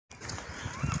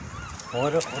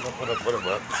What up, what up, what up, what up,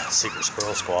 what up? Secret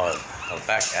Squirrel Squad. I'm a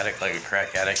back addict like a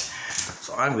crack addict.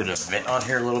 So I'm gonna vent on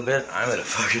here a little bit. I'm gonna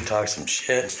fucking talk some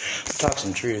shit. Talk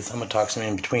some truth. I'm gonna talk some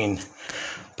in between.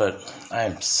 But I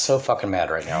am so fucking mad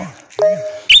right now.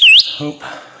 Oop.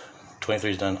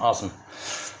 23's done. Awesome.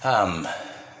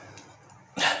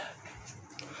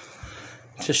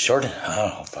 Just shorten.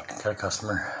 Oh, fucking got a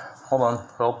customer. Hold on.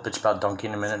 I'll bitch about donkey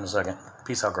in a minute in a second.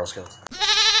 Peace out, Girl Scouts.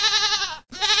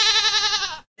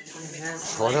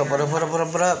 What up, what up, what up, what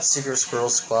up, what up? Secret Squirrel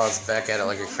Squad's back at it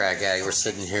like a crack addict. We're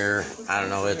sitting here, I don't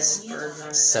know, it's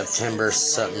September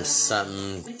something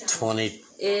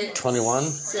 2021?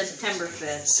 September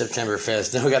 5th. September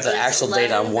 5th. Then we got the actual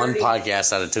date on one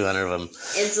podcast out of 200 of them.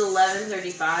 It's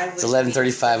 11:35. It's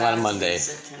 11:35 on a Monday.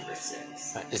 September 6th.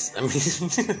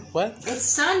 What? It's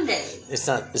Sunday. It's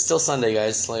not. It's still Sunday,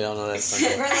 guys. So y'all know that's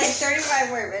Sunday. We're like 35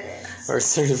 more minutes. We're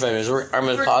 35 minutes. I'm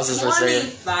going to pause this for a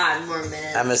second. 25 more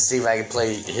minutes. I'm going to see if I can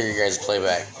hear you guys play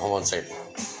back. Hold on a second.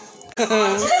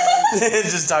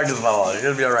 Just talk to the ball.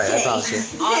 It'll be alright, I promise you.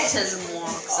 Autism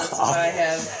walks. That's what I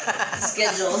have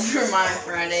scheduled for my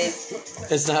Fridays.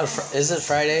 It's not. Is it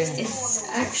Friday? It's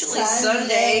actually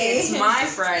Sunday. It's my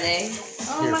Friday.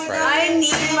 Oh Your my Friday. god. I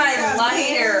need my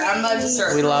lighter. I'm about to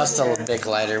start. We lost a big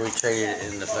lighter. We traded it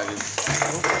in the fucking.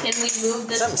 Can we move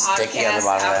this Something sticky on the podcast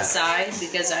bottom of that. outside?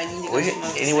 Because I need to go We smoke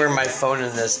can, anywhere my phone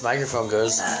and this microphone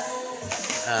goes,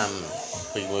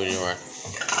 we can move it anywhere.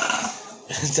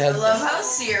 I love how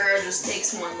Sierra just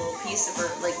takes one little piece of her,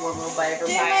 like one little bite of her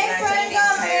Dude, pie, my and I friend take the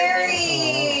got entire thing.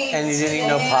 married. And you didn't eat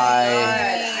no pie.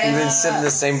 You've been sipping the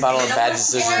same bottle of bad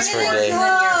decisions for a day. Than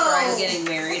your friend getting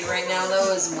married right now,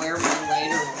 though, is where my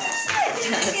lighter was.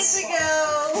 Years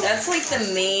ago. That's like the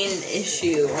main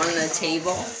issue on the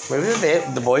table. Maybe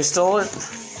the boy stole it.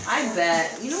 I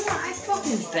bet. You know what? I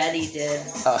fucking bet he did.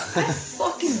 I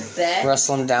fucking bet.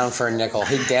 Wrestle him down for a nickel.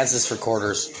 He dances for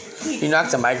quarters. You knocked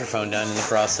the microphone down in the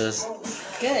process.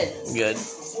 Good. Good.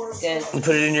 Good. You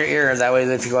put it in your ear. That way,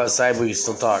 if you go outside, we can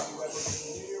still talk.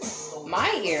 My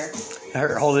ear.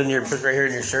 Hold it in your, put it right here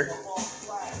in your shirt.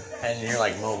 And you're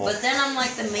like mobile. But then I'm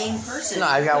like the main person. No,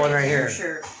 I got Put one it right in your here.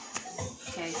 shirt.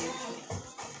 Okay, give it to me.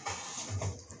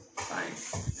 Fine.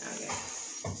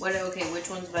 Okay. Okay, which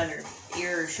one's better?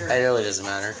 Ear or shirt? It really doesn't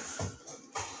matter.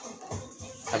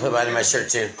 I put mine in my shirt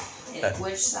too.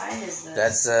 Which side is this?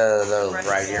 That's the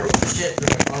right ear. Shit, put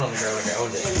my phone on the ground like I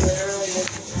owned It it. literally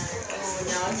doesn't matter. Oh,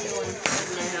 now I feel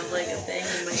important. I have like a thing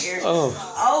in my ear. Oh,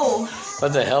 Oh!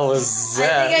 what the hell was I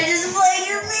that? think I just played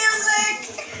your music!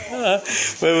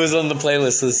 What was on the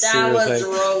playlist? Let's see That real was quick.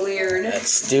 real weird.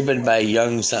 That's Stupid by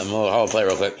Young something. Oh, I'll play it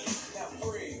real quick.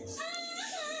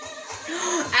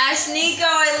 Ash Nico,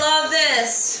 I love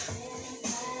this!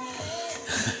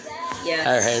 Yes.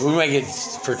 Alright, we might get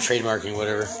for trademarking,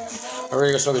 whatever. Are we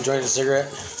gonna go smoke a joint and a cigarette?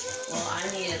 Well, I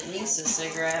need at least a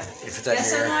cigarette. You put that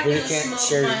Guess in your I'm ear. not We gonna can't smoke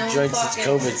share my own joints. It's fucking-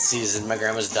 COVID season. My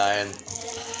grandma's dying.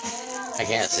 I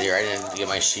can't see her. I didn't get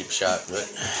my sheep shot, but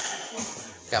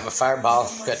got my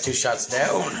fireball. Got 2 shots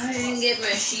down. I didn't get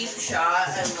my sheep shot.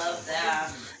 I love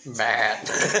that. Bad.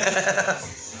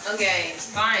 Okay,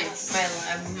 fine.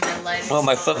 My lighter. Oh,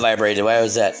 my foot vibrated. Why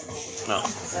was that? No.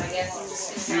 So I guess I'm just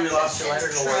gonna You have lost to your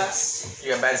lighter, just no worries. trust. You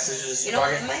got bad decisions You in know,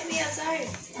 your it pocket? might be outside.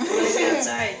 It might be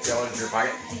outside. Go into your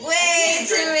pocket. Way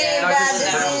too many No, bad just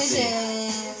emergency.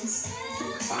 decisions.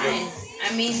 Fine.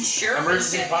 I mean, sure.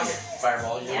 Emergency but pocket.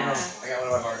 Fireball. You Yeah. don't know. I got one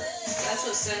in my pocket. That's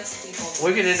what sensible people.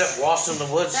 We could end up lost in the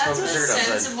woods That's smoking what cigarette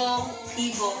outside. sensible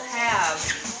people have.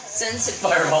 Sense of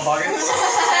people. Fireball pocket.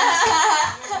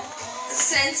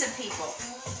 Sense of people.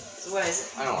 So what is it?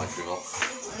 I don't like people.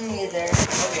 Me either.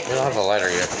 Okay. We don't have a lighter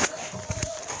yet.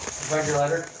 Find your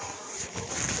lighter? No,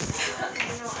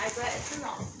 I bet it's in the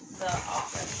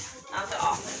office. Not the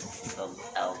office. The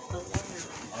living room.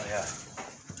 Oh yeah.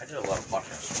 I did a lot of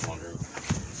podcasts in one room.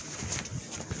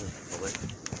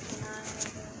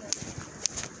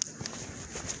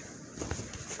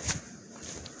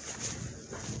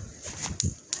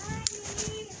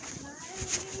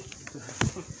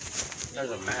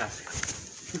 There's a mask.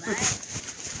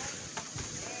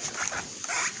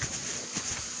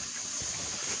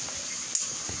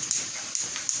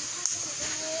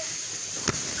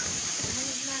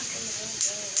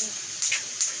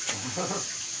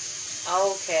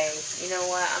 Okay, you know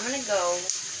what? I'm gonna go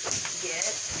get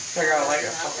Figure out like a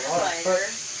fucking another lighter.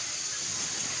 lighter.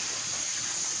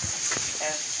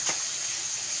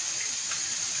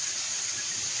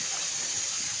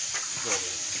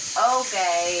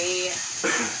 Okay.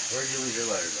 Where'd you leave your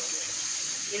lighter though?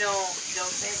 You know, don't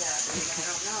say that because I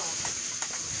don't know.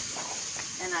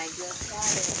 And I just got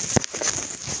it.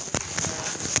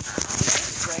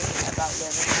 What's great about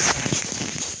living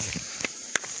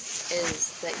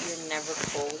is that you're never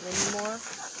cold anymore.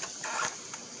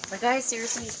 Like, I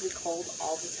seriously used to be cold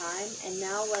all the time, and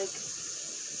now, like,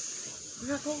 I'm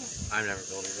not cold. I'm never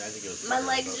cold either. I think it was. My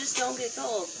legs just don't get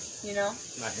cold, you know?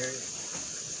 I hear you.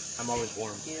 I'm always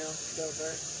warm. You know,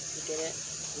 Gilbert, you get it?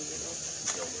 You get it?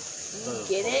 Gilbert. You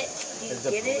get it? You There's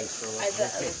a get it? police girl up I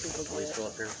bet here. other people get Police it. girl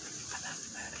up here. I'm not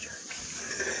the manager.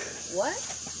 What?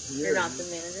 You're not the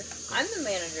manager? I'm the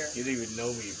manager. You didn't even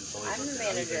know me. I'm the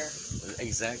manager.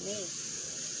 Exactly. Me.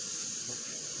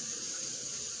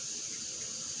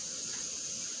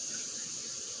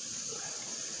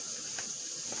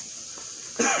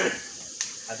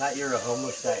 I thought you were a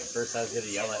homeless guy at first. I was gonna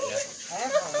yell at you.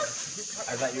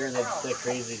 I thought you were the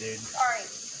crazy dude. Sorry.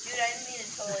 Dude, I didn't mean to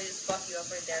totally just fuck you up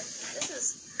right there. This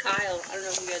is Kyle. I don't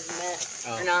know if you guys met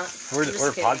or not. We're I'm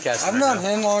just kidding. podcasting. I've known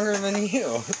him longer than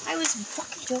you. I was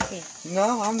fucking joking.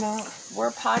 No, I'm not.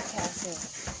 We're podcasting.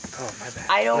 Oh my bad.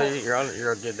 I don't.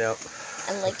 You're good now.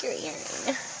 I like your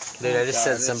earring. Dude, I just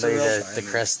God, sent it's somebody a real the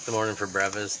shame. crest the morning for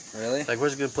breakfast. Really? Like,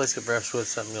 where's a good place to get breakfast with?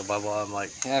 Something, blah, blah. I'm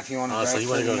like, Yeah, if you want to oh, so drive you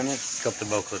want to 30 go minutes. up to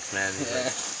Boclitz, man. He's Yeah. like,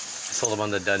 I sold him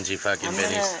on the Dungy fucking I'm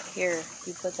minis. gonna. Here,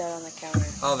 you put that on the counter.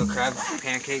 Oh, the crab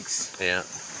pancakes. Yeah.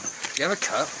 Do you have a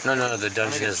cup? No, the Dungy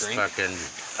Wanna get a is drink? fucking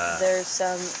There's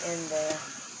some in the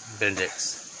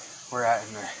Bendix. We're at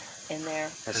in there. in there.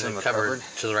 That's In in the the cupboard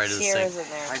cupboard. to the right of the Sierra's sink.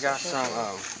 in there. I got some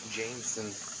Jameson.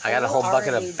 I got a whole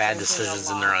bucket Already of bad drinking decisions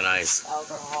a in there lot on ice. of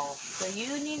Alcohol. So you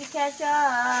need to catch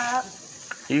up.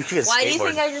 You could Why do you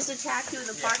skateboard. think I just attacked you in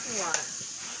the parking lot?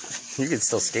 You could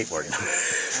still skateboard.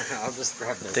 I'll just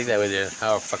grab this. Take that with you.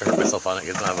 I'll fucking hurt myself on it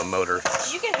because I don't have a motor.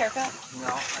 Did you get a haircut? No,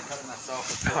 I cut it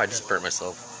myself. Oh, I just burnt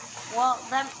myself. Well,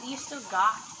 then you still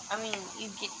got. I mean, you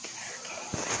get.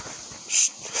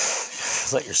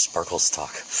 Shh. Let your sparkles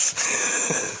talk.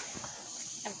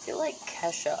 I feel like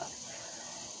Kesha.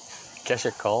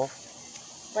 Kesha Cole?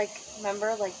 Like,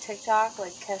 remember, like TikTok,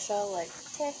 like Kesha, like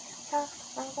TikTok,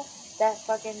 that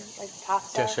fucking like pop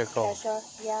star. Kesha Cole. Kesha,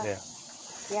 yeah. Yeah.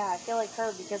 Yeah, I feel like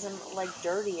her because I'm like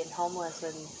dirty and homeless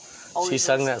and. always She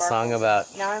sung with that song sparkles. about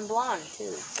Now I'm blonde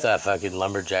too. So. that fucking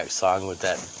lumberjack song with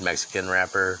that Mexican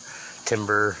rapper,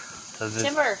 Timber.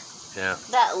 Timber. Yeah.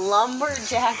 That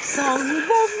lumberjack song with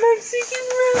that Mexican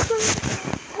rapper.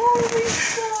 Holy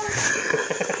fuck.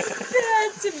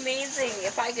 That's amazing.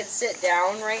 If I could sit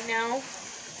down right now.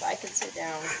 If I could sit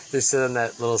down. Just sit on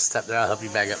that little step there. I'll help you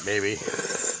back up, baby.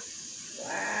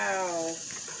 Wow.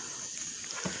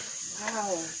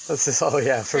 Wow. This is, oh,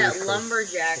 yeah. That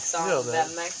lumberjack song You know with that.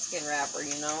 that Mexican rapper,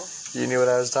 you know? You knew what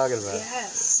I was talking about.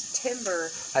 Yes. Timber.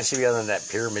 I should be on that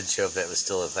pyramid show if that was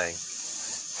still a thing.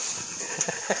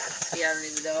 Yeah, I don't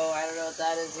even know. I don't know what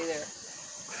that is either.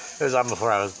 It was on before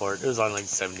I was born. It was on like the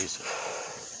 70s.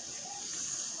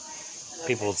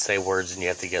 People would say words and you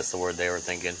have to guess the word they were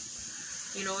thinking.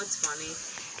 You know what's funny?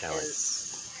 Kind of like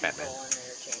Is Batman. people in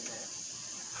entertainment.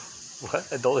 What?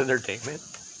 Adult entertainment?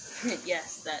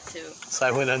 Yes, that too. So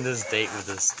I went on this date with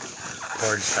this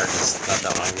porn star just not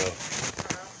that long ago.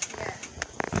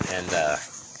 And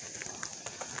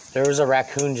there was a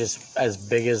raccoon just as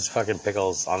big as fucking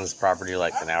Pickles on this property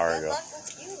like an hour ago.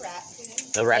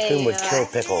 The raccoon Hey, would kill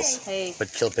Pickles. Hey.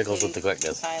 Would kill Pickles with the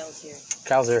quickness. Kyle's here.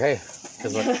 Kyle's here. Hey.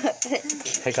 Guess what?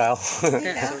 Hey, Kyle.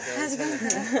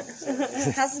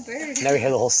 How's the bird? Now we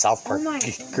have the whole South Park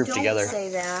group Don't together. say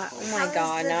that. Oh my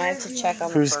god, now I have to check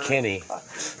on Who's the bird. Kenny?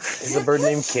 Is the bird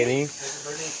named Kenny?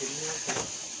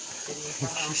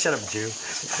 Shut up, Jew.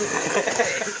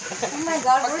 Oh my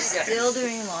god, we're still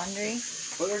doing laundry.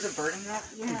 Well, there's a bird in that?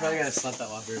 We probably gotta slap that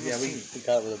one. Yeah, we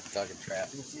caught it with a fucking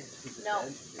trap. No,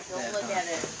 don't look at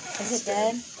it. Is it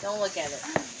dead? Don't look at it.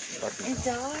 It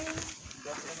died.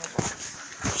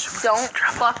 Don't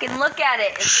fucking look at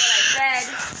it, is what I said.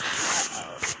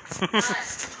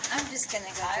 I'm just gonna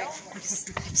go drink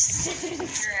more.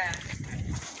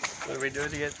 What are we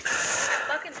doing again?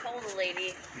 Fucking told the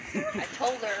lady. I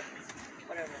told her.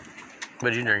 Whatever.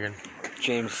 What are you drinking?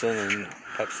 Jameson and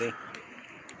Pepsi.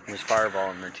 There's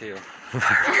Fireball in there too.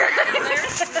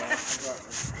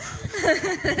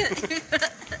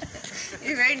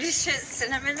 You ready to shit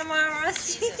cinnamon tomorrow,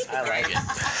 Rusty? I like it. I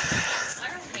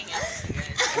don't hang out with you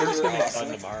guys. We're just gonna have fun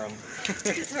tomorrow.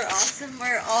 Because we're awesome.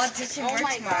 We're all ditching Oh work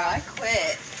my tomorrow. God. I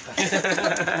quit.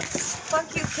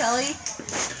 Fuck you, Kelly.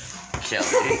 Kelly.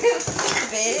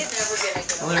 Bitch. Never gonna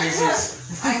get Well, there's this.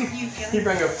 He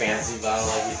bring a fancy bottle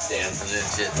like he's dancing and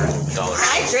shit for $1.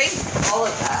 I drink all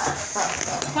of that.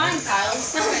 Fine, Kyle.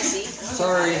 It's not empty.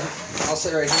 Sorry. I'll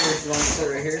sit right here if you want to sit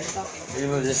right here. You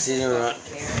will just see him around.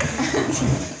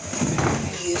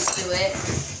 Used to it.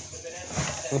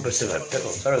 But still have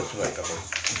pickles. Sorry, it's my pickles.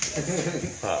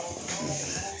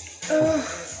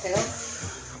 Still?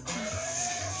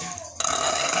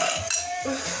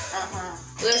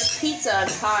 there's pizza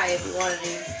and pie if you want to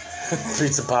do.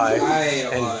 Pizza pie I ate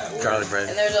a lot of and garlic bread.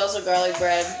 And there's also garlic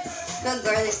bread. Good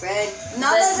garlic bread.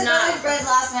 Not That's that the not- garlic bread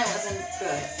last night wasn't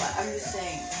good, but I'm just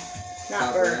saying.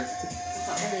 Not burnt.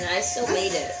 And I still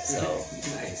made it, so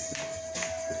Nice.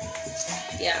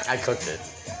 yeah. I cooked it.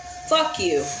 Fuck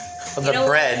you. Well, You the know-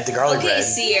 bread, the garlic Okay, bread.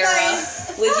 Sierra,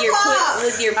 Guys, with your fuck off. quick,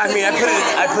 with your. I mean,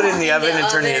 I put it in the oven and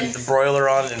turned oven. the broiler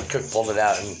on and pulled it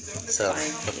out, and so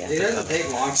Yeah. It doesn't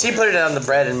take long. she put it on the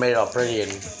bread and made it all pretty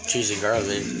and cheesy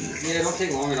garlic. Yeah, it don't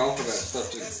take long at all for that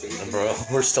stuff to bake. Bro,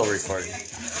 we're still recording.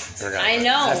 I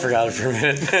know. I forgot it for a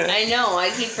minute. I know. I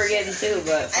keep forgetting too,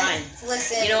 but fine.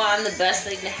 Listen. You know what? I'm the best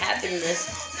thing to happen to this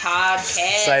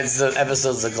podcast. Besides the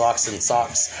episodes of Glocks and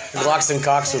Socks, Glocks and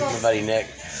Cocks with my buddy Nick.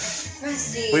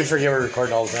 Rusty. We forget we're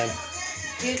recording all the time.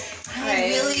 Dude, I Okay.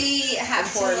 really have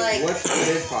to Important. like What's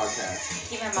this podcast?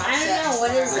 keep my mouth I don't shut. know,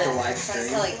 what is Like a it? live stream?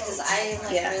 Because I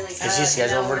like Yeah. really. Is she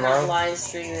scheduled no, for we're not tomorrow? live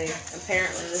streaming.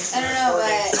 Apparently, this is I don't know,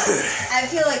 recording. but I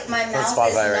feel like my mouth is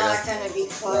Spotify right not gonna be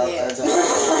Well, quiet. that's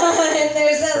And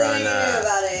there's nothing We're on, you can do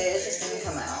about it. It's just gonna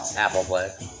come out. Apple Play.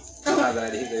 not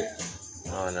that either.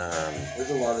 On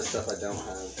There's a lot of stuff I don't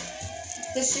have.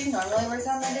 Does she normally work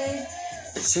on the day?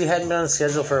 she hadn't been on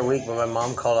schedule for a week, but my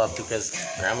mom called up because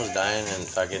grandma's dying and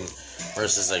fucking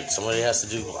versus like somebody has to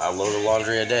do a load of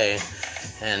laundry a day,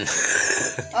 and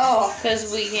Oh.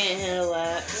 Because we can't handle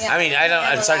that. Yeah. I mean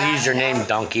I'm sorry to use your name,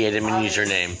 Donkey. I didn't mean to use your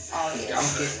name, Oh, yeah.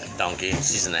 Donkey.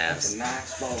 She's an ass. It's a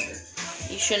nice boulder.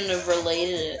 You shouldn't have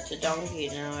related it to Donkey.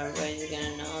 Now everybody's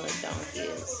gonna know that Donkey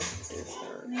is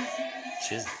her.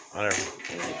 She's whatever. You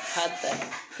should cut that.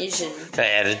 You should. Did I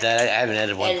edit that? I haven't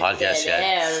edited one podcast yet.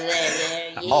 Yeah.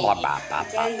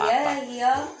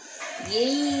 You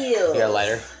Yeah. got a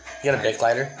lighter? You got a big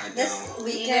lighter? I This don't.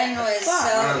 weekend was Fuck. I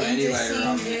so don't have any lighter interesting,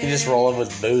 on me. dude. You just roll it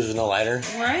with booze with no lighter?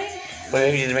 Right? But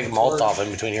maybe you need to make a Molotov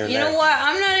in between here and You there. know what?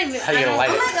 I'm not even. How you gonna I light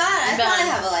Oh it? my god, I I'm probably done.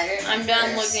 have a lighter. I'm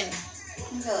done First. looking.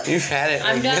 You've had it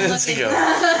I'm like done minutes looking. ago.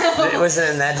 It wasn't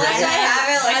in that I jacket. have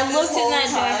it like I this looked in whole that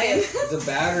time. jacket. The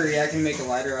battery, I can make a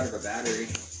lighter out of a battery.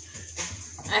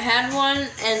 I had one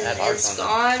and That hard it's one.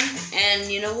 gone.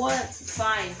 And you know what?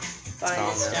 Fine. Fine,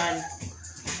 gone, it's man. done.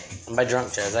 I'm by drunk,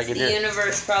 Chaz. I could do The it.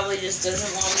 universe probably just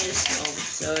doesn't want me to smoke,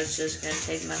 so it's just gonna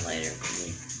take my lighter from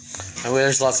me. I mean,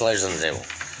 there's lots of lighters on the table.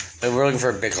 But we're looking for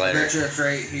a big I lighter, bet you it's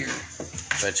right here.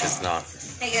 which is not.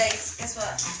 Hey guys, guess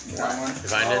what? That one? You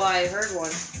find Oh, it? I heard one.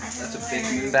 That's a big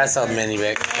move. That's a mini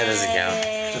big. That doesn't count.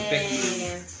 It's a big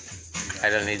move. I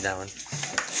don't need that one.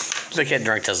 I can't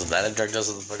drunk test with that. I drunk test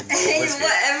with the fucking whiskey.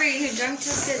 Whatever, you drunk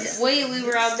tested. Wait, we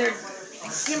were out there. I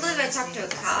can't believe I talked to a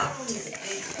cop today.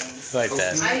 Like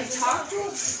that. I talked to a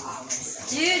cop.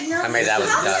 Dude, no. I made that with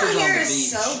cops duck. out here On the is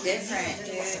beach. so different,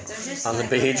 dude. They're just On the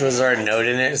like- beach, was there a note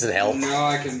in it? Does it help? Now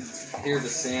I can hear the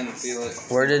sand and feel it.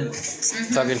 Where did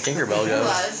fucking Tinkerbell It go?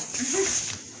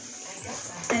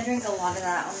 was. I drank a lot of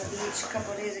that on the beach a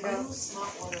couple days ago.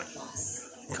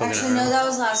 Coconut Actually, no, rum? that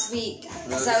was last week.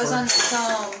 Because I was on the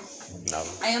phone. No.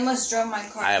 I almost drove my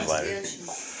car I have into the lighter. ocean.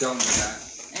 Don't do that.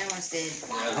 I almost did.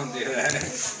 Yeah, don't do that.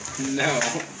 No.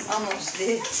 Almost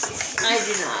did. I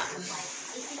do not.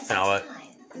 You know what?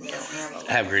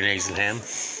 Have green eggs and ham.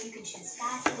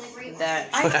 That.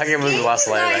 I How come we gave lost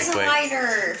you lighter guys that a quick?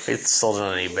 lighter. It's sold it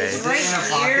on eBay. It's right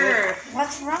here.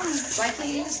 What's wrong? Why can't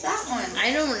you use that one?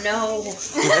 I don't know.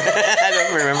 I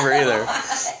don't remember either.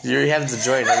 You have the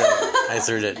joint. I don't. I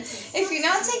threw it. If you're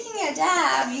not taking a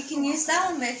dab, you can use that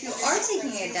one. But if you are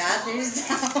taking a dab, there's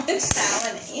that one, and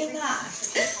that.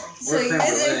 So We're you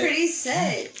guys are away. pretty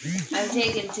set. I've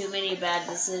taken too many bad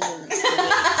decisions to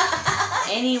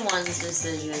make anyone's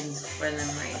decisions for them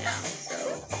right now. So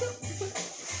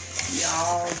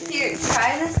y'all do. Here,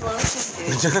 try this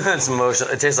lotion, dude. It's emotional.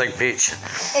 It tastes like peach.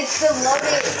 It's the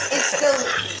lotus. It's the.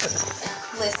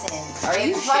 Listen. Are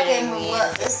you it's fucking shitting me?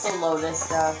 lo- It's the Lotus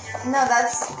stuff. No,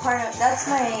 that's part of. That's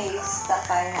my stuff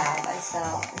I have. I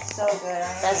sell. It's so good.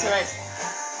 That's what I.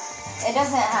 It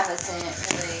doesn't have a scent,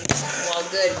 really. Well,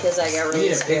 good, because I got You really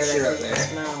need a scared picture of up the there.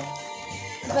 smell.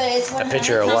 But it's A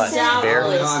picture of what? Comes out Beer?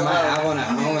 really No, I might slow. have one at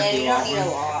home Yeah, if you you don't want need a one.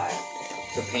 lot.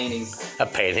 It's a painting. A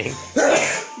painting But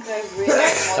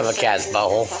really, of a cat's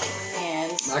butthole.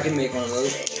 hands. I can make one of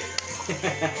those.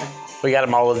 We got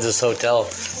them all at this hotel.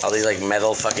 All these like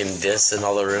metal fucking discs in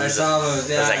all the I rooms. saw those.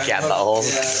 Yeah, There's that cat butthole. Oh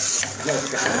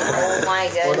my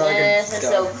Or like a goodness, it's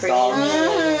so dog.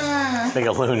 creamy. Big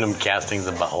aluminum castings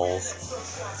of buttholes.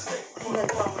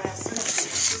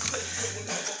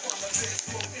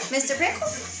 Mr. Pickle?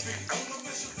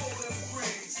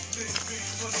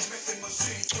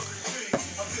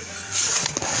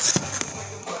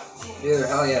 Dude,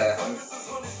 hell yeah. I'm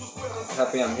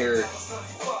happy I'm here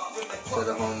instead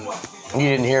of home You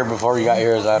didn't hear before you got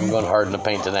here is I'm going hard in the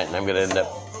paint tonight, and I'm going to end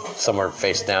up somewhere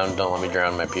face down. Don't let me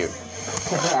drown my puke.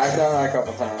 I've done that a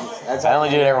couple times. I only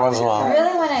do it every once in a while.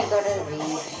 Really, when I go to the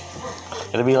beach.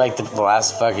 It'll be like the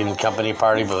last fucking company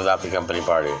party, but without the company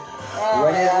party.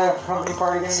 When is the company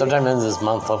party going to be? Sometime in this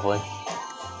month, hopefully.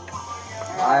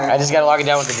 I just gotta lock it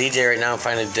down with the DJ right now and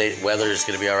find a date. Weather is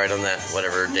gonna be alright on that,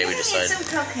 whatever day we Need decide. some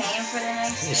cocaine for the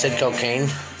next day. You said cocaine?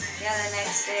 Yeah, the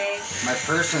next day. My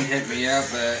person hit me up,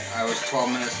 but I was 12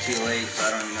 minutes too late, so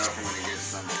I don't even know if I'm going to get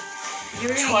some.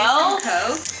 You were 12? get some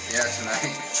coke Yeah,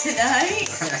 tonight. tonight?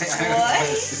 What?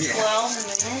 Yeah. 12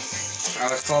 minutes? I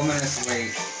was 12 minutes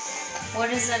late.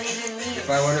 What does that even mean? If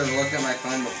I would have looked at my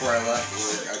phone before I left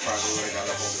work, I probably would have got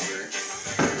a hold of her.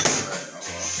 But, oh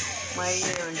well. Why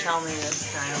didn't you even tell me this,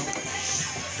 Kyle?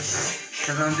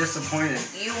 Because I'm disappointed.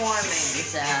 You want to make me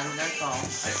sad, that's all.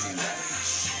 I seen that.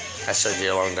 I said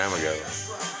you a long time ago.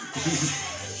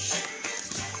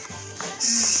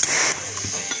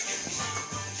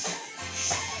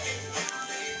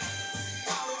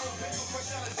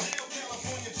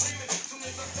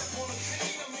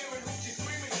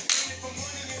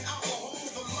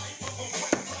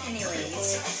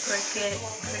 Anyways,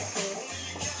 Cricket.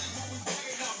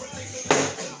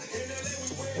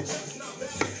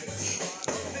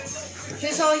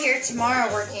 who's all here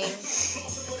tomorrow working?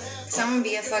 Cause I'm gonna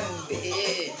be a fucking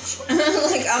bitch.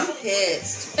 Like, I'm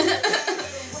pissed.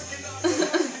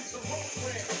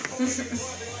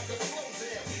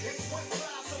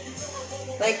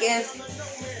 Like,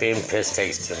 if Being pissed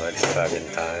takes too much fucking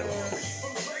time.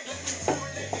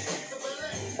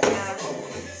 yeah,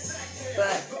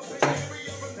 but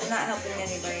I'm not helping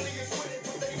anybody.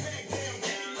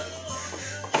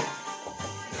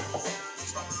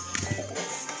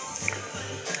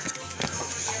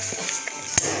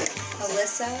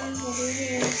 Alyssa over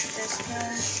here, Jessica.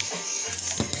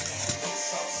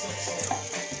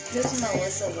 Who's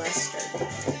Melissa Lester?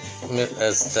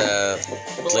 That's the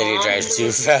lady who drives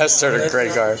too fast or a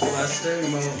credit card.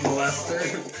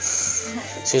 Molester?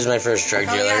 She was my first drug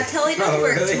Oh dealer. yeah, Kelly does Oh,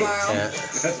 work really? tomorrow. Yeah.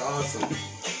 That's awesome.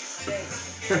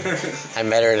 I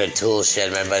met her in a tool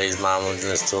shed. My buddy's mom lived in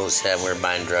this tool shed. We were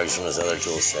buying drugs from this other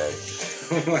tool shed.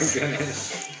 Oh my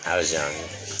goodness. I was young.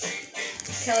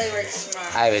 Kelly works tomorrow.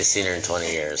 I haven't seen her in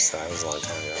 20 years, so that was a long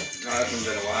time ago. No, it hasn't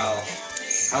been a while.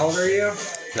 How old are you?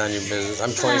 None of your business.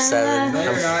 I'm 27. No,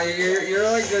 you're not. You're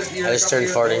like just. You're I just a couple turned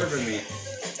years 40. older than me.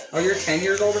 Oh, you're 10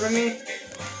 years older than me?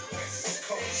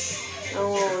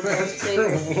 Oh, don't say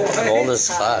What? I'm old as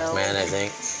fuck, man, I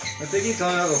think. I think you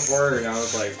told me that before, and I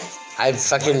was like, I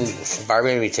fucking,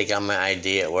 Barbie made me take out my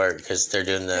ID at work because they're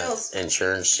doing the Girls.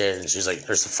 insurance shit, and she's like,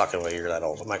 there's a fucking way you're that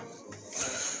old. I'm like,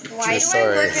 Why true do I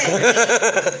work at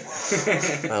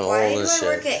I'm Why old do as I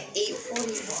work shit. at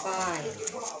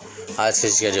 8:45? That's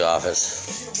because you gotta do office.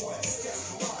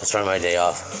 That's why my day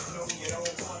off.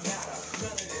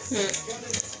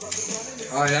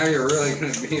 oh, now you're really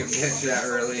going to be a bitch that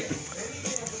early.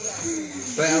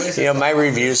 But at least You know, my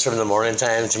reviews from the morning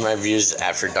time to my reviews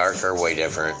after dark are way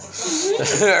different.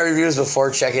 My reviews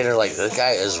before check-in are like, this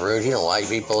guy is rude, he don't like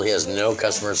people, he has no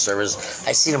customer service.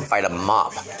 I seen him fight a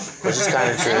mop, which is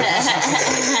kind of true.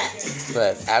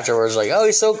 But afterwards, like, oh,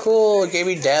 he's so cool, he gave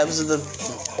me dabs in the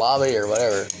lobby or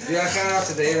whatever. Dude, I found out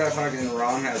today that fucking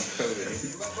Ron has COVID.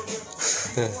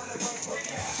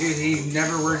 Dude, he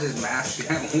never wears his mask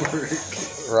at work.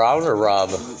 Rob or Rob?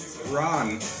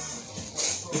 Ron.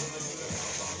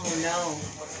 Oh no.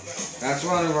 That's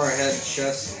one of our head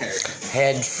chefs there.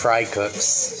 Head fry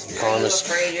cooks. Call him Are you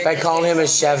afraid you're by gonna calling get him a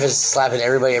chef is slapping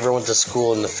everybody ever went to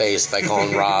school in the face by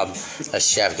calling Rob a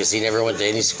chef because he never went to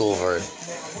any school for it.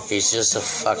 He's just a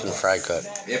fucking fry cook.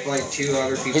 If like two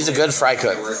other people. He's a good fry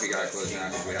cook. At work, we gotta close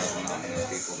down because we have not enough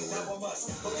people to work.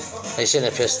 They shouldn't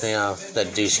have pissed me off,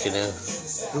 that douche canoe.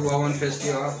 Who Owen pissed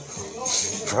you off?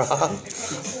 Rob.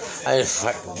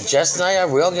 Jess and I,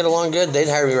 we all get along good. They'd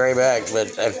hire me right back, but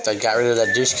if I got rid of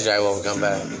that douche canoe, I won't come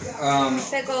back.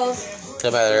 Pickles. No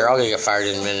matter, they're all gonna get fired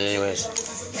in a minute anyways.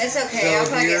 It's okay. So I'll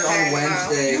probably here get on fired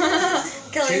Wednesday, tomorrow.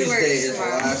 Kelly Tuesday works is the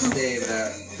tomorrow. last day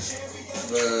that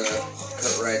the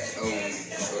Cutrights own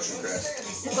Ocean Crest.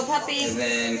 Pickle puppy. And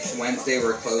then Wednesday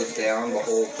we're closed down. The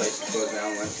whole place is closed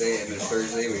down Wednesday. And then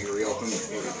Thursday we reopen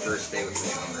before the first day with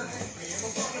the owner.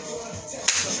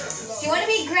 Do you want to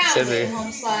be Should be. grounded,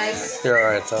 home slice? You're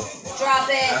alright though. Drop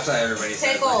That's it. why everybody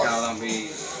says, Pickles. like, oh, don't be...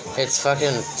 It's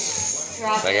fucking.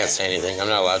 Drop I can't it. say anything. I'm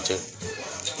not allowed to.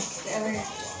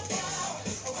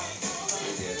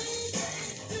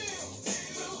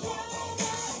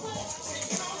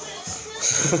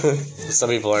 Some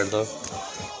people aren't though.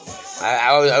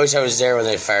 I wish I was there when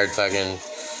they fired fucking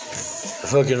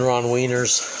Fucking Ron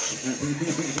Wieners.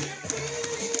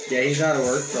 Yeah, he's out of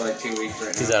work for like 2 weeks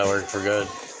right now. He's out of work for good.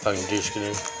 Fucking douche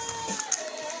canoe.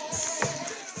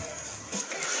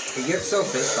 He gets so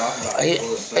pissed off about I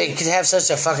people. could have such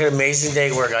a fucking amazing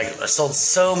day where like I sold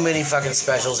so many fucking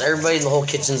specials. Everybody in the whole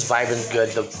kitchen's vibing good.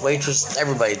 The waitress,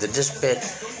 everybody, the dish pit,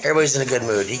 everybody's in a good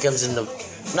mood. He comes in the,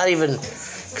 not even,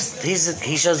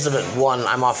 he shows up at 1,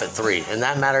 I'm off at 3. In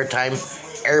that matter of time,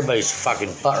 everybody's fucking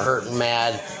butthurt and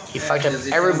mad. He fucked up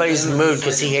everybody's mood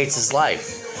because he hates his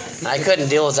life. And I couldn't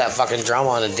deal with that fucking drama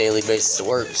on a daily basis at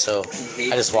work, so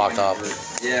I just walked off.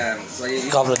 Yeah, it's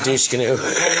like Called him a douche canoe.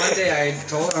 Well, one day I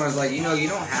told him, I was like, you know, you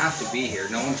don't have to be here.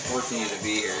 No one's forcing you to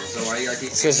be here. So why you gotta keep...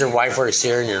 It's because your wife works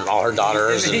here and all her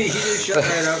daughters. He just shut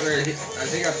right up there. I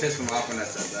think I pissed him off when I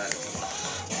said that.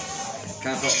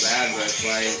 Kind of felt bad, but it's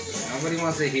like, nobody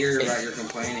wants to hear about your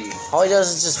complaining. All he does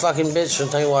is just fucking bitch from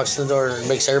the time he walks in the door and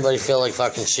makes everybody feel like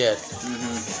fucking shit.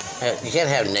 You can't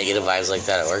have negative vibes like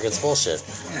that at work. It's bullshit.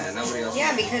 Yeah, nobody else.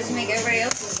 Yeah, because you make everybody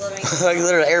else's living. Like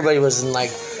literally, everybody was in like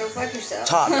Go fuck yourself.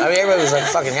 top. I mean, everybody was like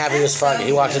fucking happy as fuck.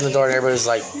 He walked in the door and everybody was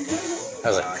like, I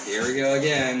was like, Here we go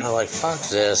again. I'm like, fuck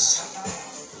this.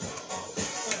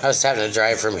 I was having to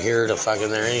drive from here to fucking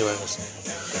there anyways.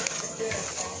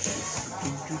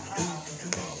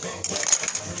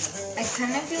 I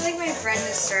kind of feel like my friend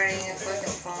is starting a fucking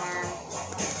farm.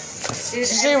 Dude, Did you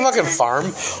say every fucking time-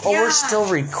 farm? Oh, Yeah. we're still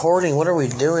recording. What are we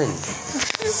doing?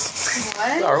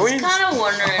 What? Are we? Kind of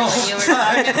wondering when you were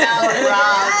talking about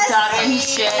Rob talking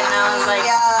shit, and I was like,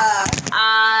 Yeah.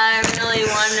 I really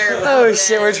wonder about Oh this.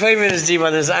 shit, we're 20 minutes deep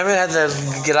on this. I'm gonna have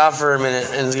to get off for a minute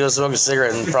and go smoke a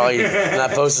cigarette and probably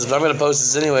not post this, but I'm gonna post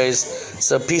this anyways.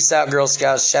 So peace out, Girl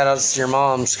Scouts. Shout outs to your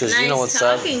moms, because you know what's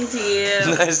up. Nice talking to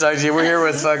you. Nice talking to you. We're here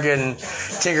with fucking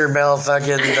Tinkerbell,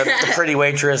 fucking the pretty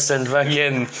waitress, and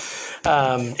fucking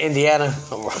Indiana.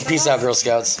 Peace out, Girl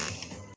Scouts.